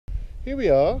Here we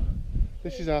are.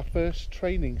 This is our first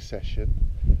training session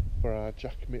for our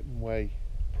Jack Mytton Way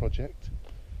project.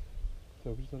 So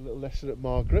we've just done a little lesson at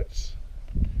Margaret's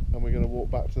and we're going to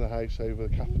walk back to the house over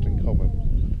the Catherton Common.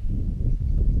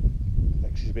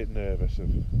 Lexi's a bit nervous of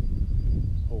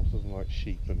horses and like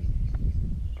sheep and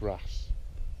grass,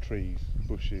 trees,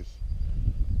 bushes,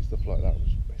 stuff like that, which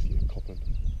is basically a common.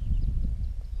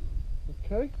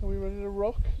 Okay, are we ready to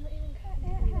rock?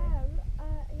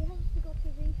 You haven't forgot to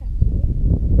recap.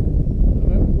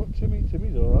 No, we've got Timmy.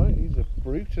 Timmy's alright, he's a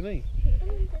brute, isn't he?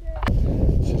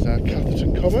 This is our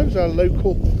Catherton Commons, our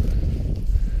local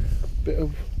bit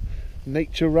of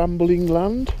nature rambling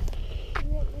land.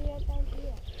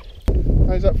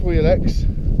 How's that for you, Lex? He's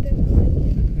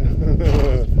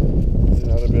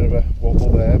had a bit of a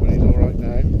wobble there, but he's alright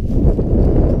now.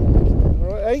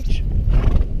 Alright, H?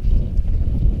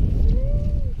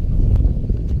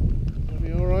 Are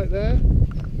you alright there?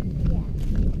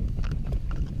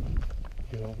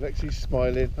 Yeah. Lexi's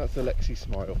smiling, that's the Lexi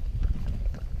smile.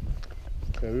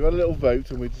 So we've had a little vote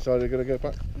and we decided we're going to go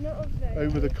back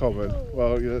over the common.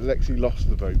 Well, Lexi lost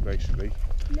the vote basically.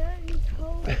 No, you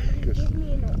told me. Because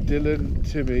Dylan,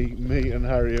 Timmy, me and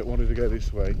Harriet wanted to go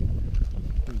this way.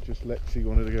 And just Lexi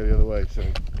wanted to go the other way, so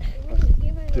that's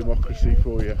democracy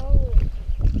for you.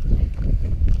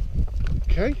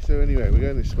 Okay, so anyway, we're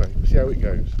going this way. We'll see how it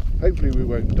goes. Hopefully we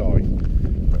won't die,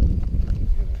 but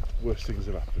worse things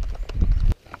have happened.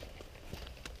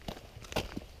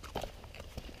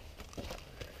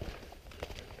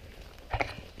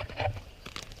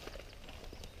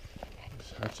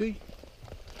 There's Hattie,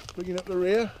 bringing up the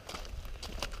rear.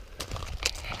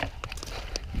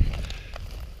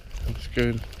 I'm just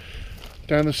going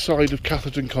down the side of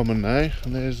Catherton Common now,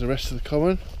 and there's the rest of the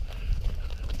common.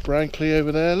 Brownclea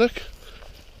over there, look.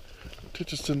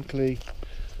 Titterston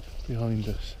behind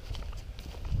us.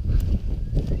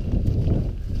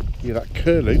 You hear that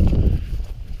curlew?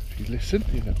 If you listen,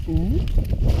 you go, ooh.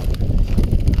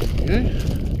 Okay.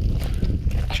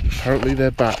 Apparently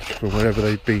they're back from wherever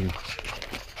they've been.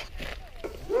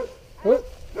 Oh,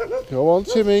 go on,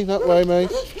 Timmy, that way,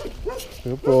 mate.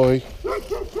 Good boy.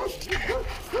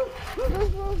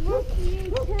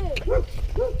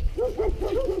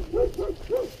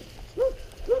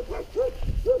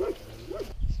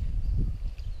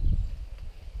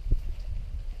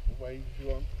 Wave if you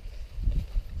want.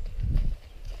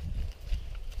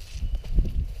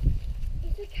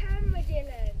 It's a camera,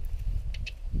 Dylan.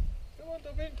 Go on,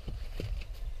 Dobbin.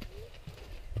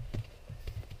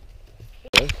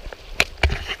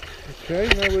 Okay,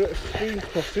 now we're at a stream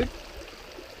crossing.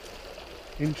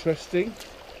 Interesting.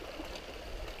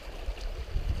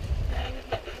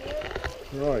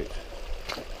 Right.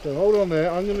 So hold on there.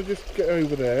 I'm going to just get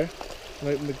over there and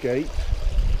open the gate.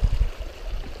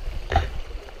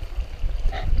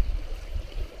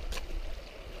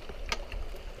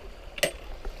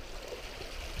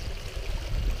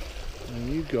 And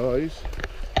you guys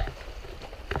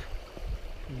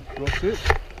can cross it.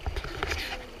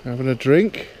 Having a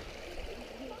drink.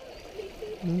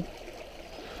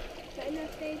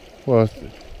 Well,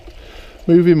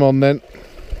 move him on then.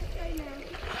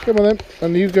 Come on then,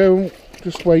 and you go,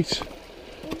 just wait,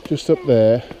 just up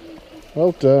there.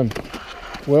 Well done.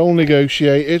 Well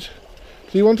negotiated.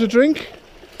 Do you want a drink?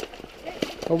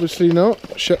 Obviously not.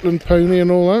 Shetland pony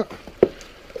and all that.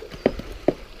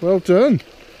 Well done.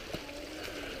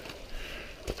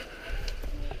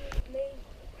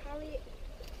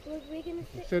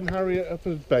 Send Harriet up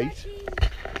as bait.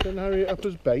 Send Harriet up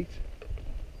as bait.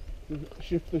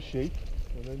 Shift the sheep.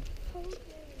 And then...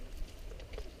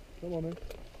 Come on in.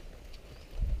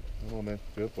 Come on then.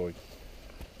 Good boy.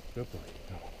 Good boy.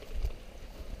 Oh.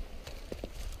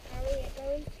 Harriet, go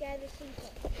and scare the sheep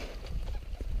off.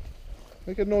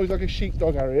 Make a noise like a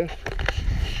sheepdog, Harriet.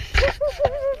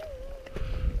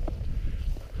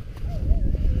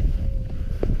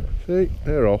 See,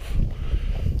 they're off.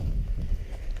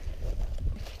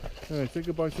 Anyway, say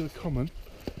goodbye to the common.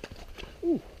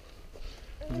 Ooh.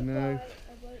 And now,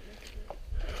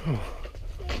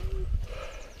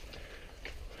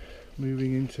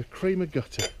 moving into Kramer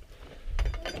Gutter.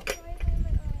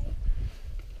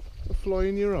 A fly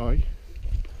in your eye?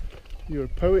 You're a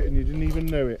poet and you didn't even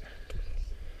know it.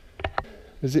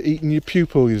 Has it eaten your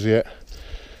pupils yet?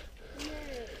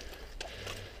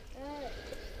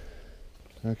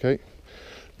 No. Okay.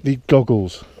 Need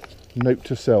goggles. Note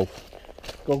to self.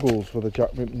 Goggles for the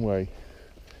Jack Mytton Way.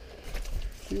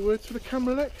 Any words for the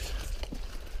camera, Lex?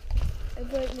 I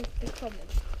won't miss the common.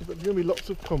 There's going to be lots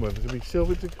of common. There's going to be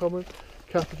Silverton Common,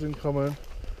 Catherton Common,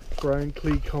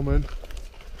 Brownclea Common,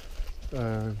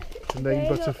 to name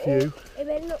but a few. It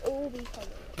may not all be common.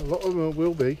 A lot of them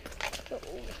will be.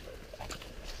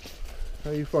 How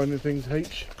are you finding things,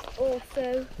 H?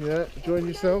 Also, Yeah, enjoying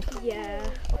yourself? yeah.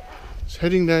 It's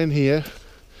heading down here,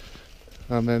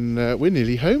 and then we're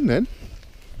nearly home then.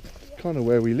 Kind of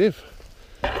where we live.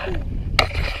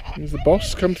 Here's the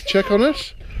boss come to check on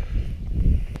us.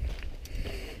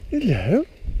 Hello,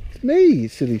 it's me, you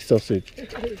silly sausage.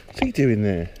 What's he doing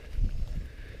there?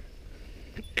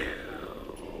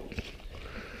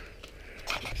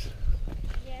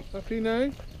 Yes, Happy now?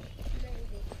 maybe.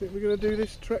 Think we're going to do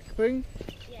this trek thing?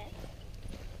 Yes.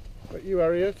 But you,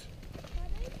 Harriet?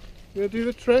 You going to do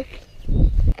the trek?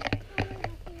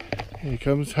 Here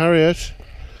comes Harriet,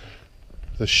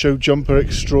 the show jumper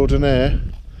extraordinaire.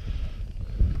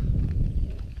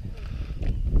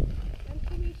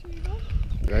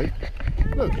 Okay.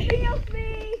 Look, Help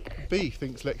me! B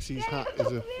thinks Lexi's hat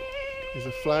is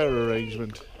a flower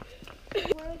arrangement. You're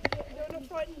not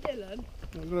frightened, Dylan? I'm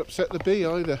not going to upset the bee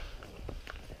either.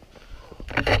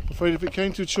 I'm afraid if it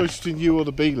came to a choice between you or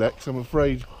the bee, Lex, I'm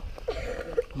afraid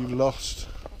you've lost.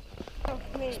 Help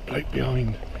me. Bloke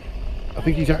behind. I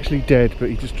think he's actually dead, but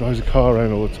he just drives a car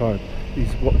around all the time.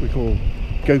 He's what we call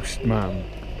ghost man.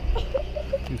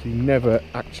 Because he never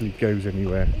actually goes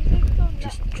anywhere.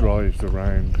 Just drives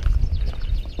around.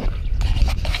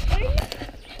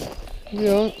 We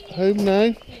are home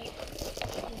now.